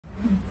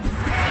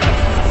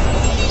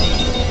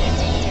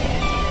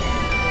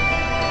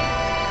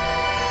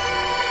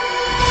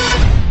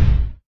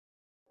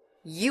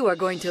You are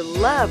going to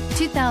love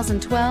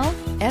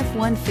 2012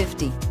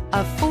 F-150.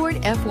 A Ford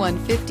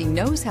F-150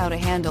 knows how to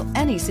handle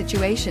any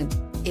situation.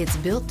 It's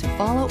built to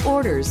follow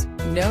orders,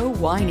 no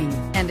whining,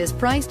 and is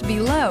priced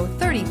below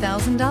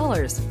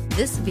 $30,000.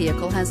 This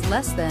vehicle has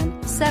less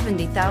than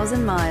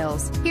 70,000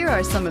 miles. Here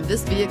are some of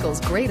this vehicle's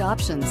great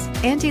options: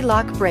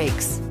 anti-lock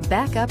brakes,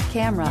 backup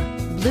camera,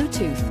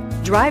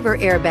 Bluetooth, driver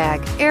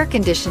airbag, air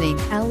conditioning,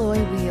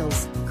 alloy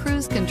wheels,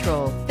 cruise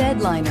control,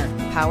 bed liner,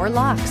 power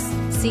locks,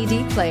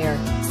 CD player.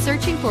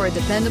 Searching for a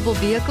dependable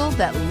vehicle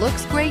that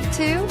looks great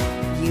too?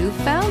 You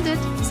found it,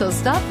 so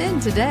stop in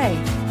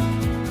today.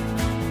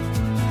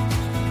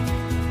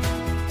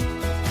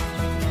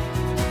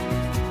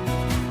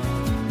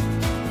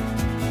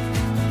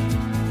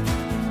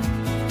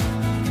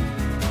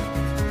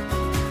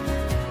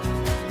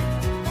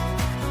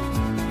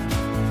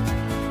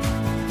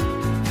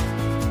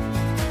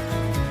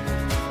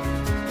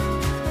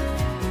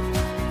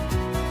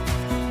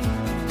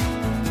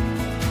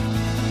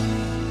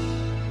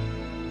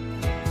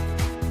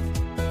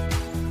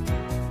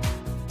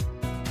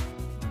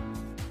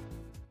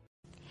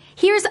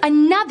 Here's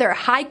another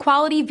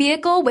high-quality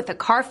vehicle with a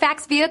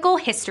Carfax Vehicle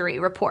History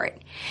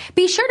Report.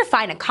 Be sure to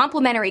find a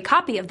complimentary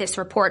copy of this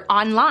report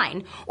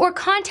online or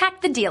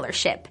contact the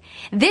dealership.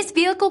 This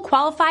vehicle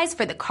qualifies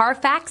for the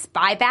Carfax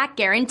Buyback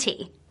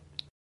Guarantee.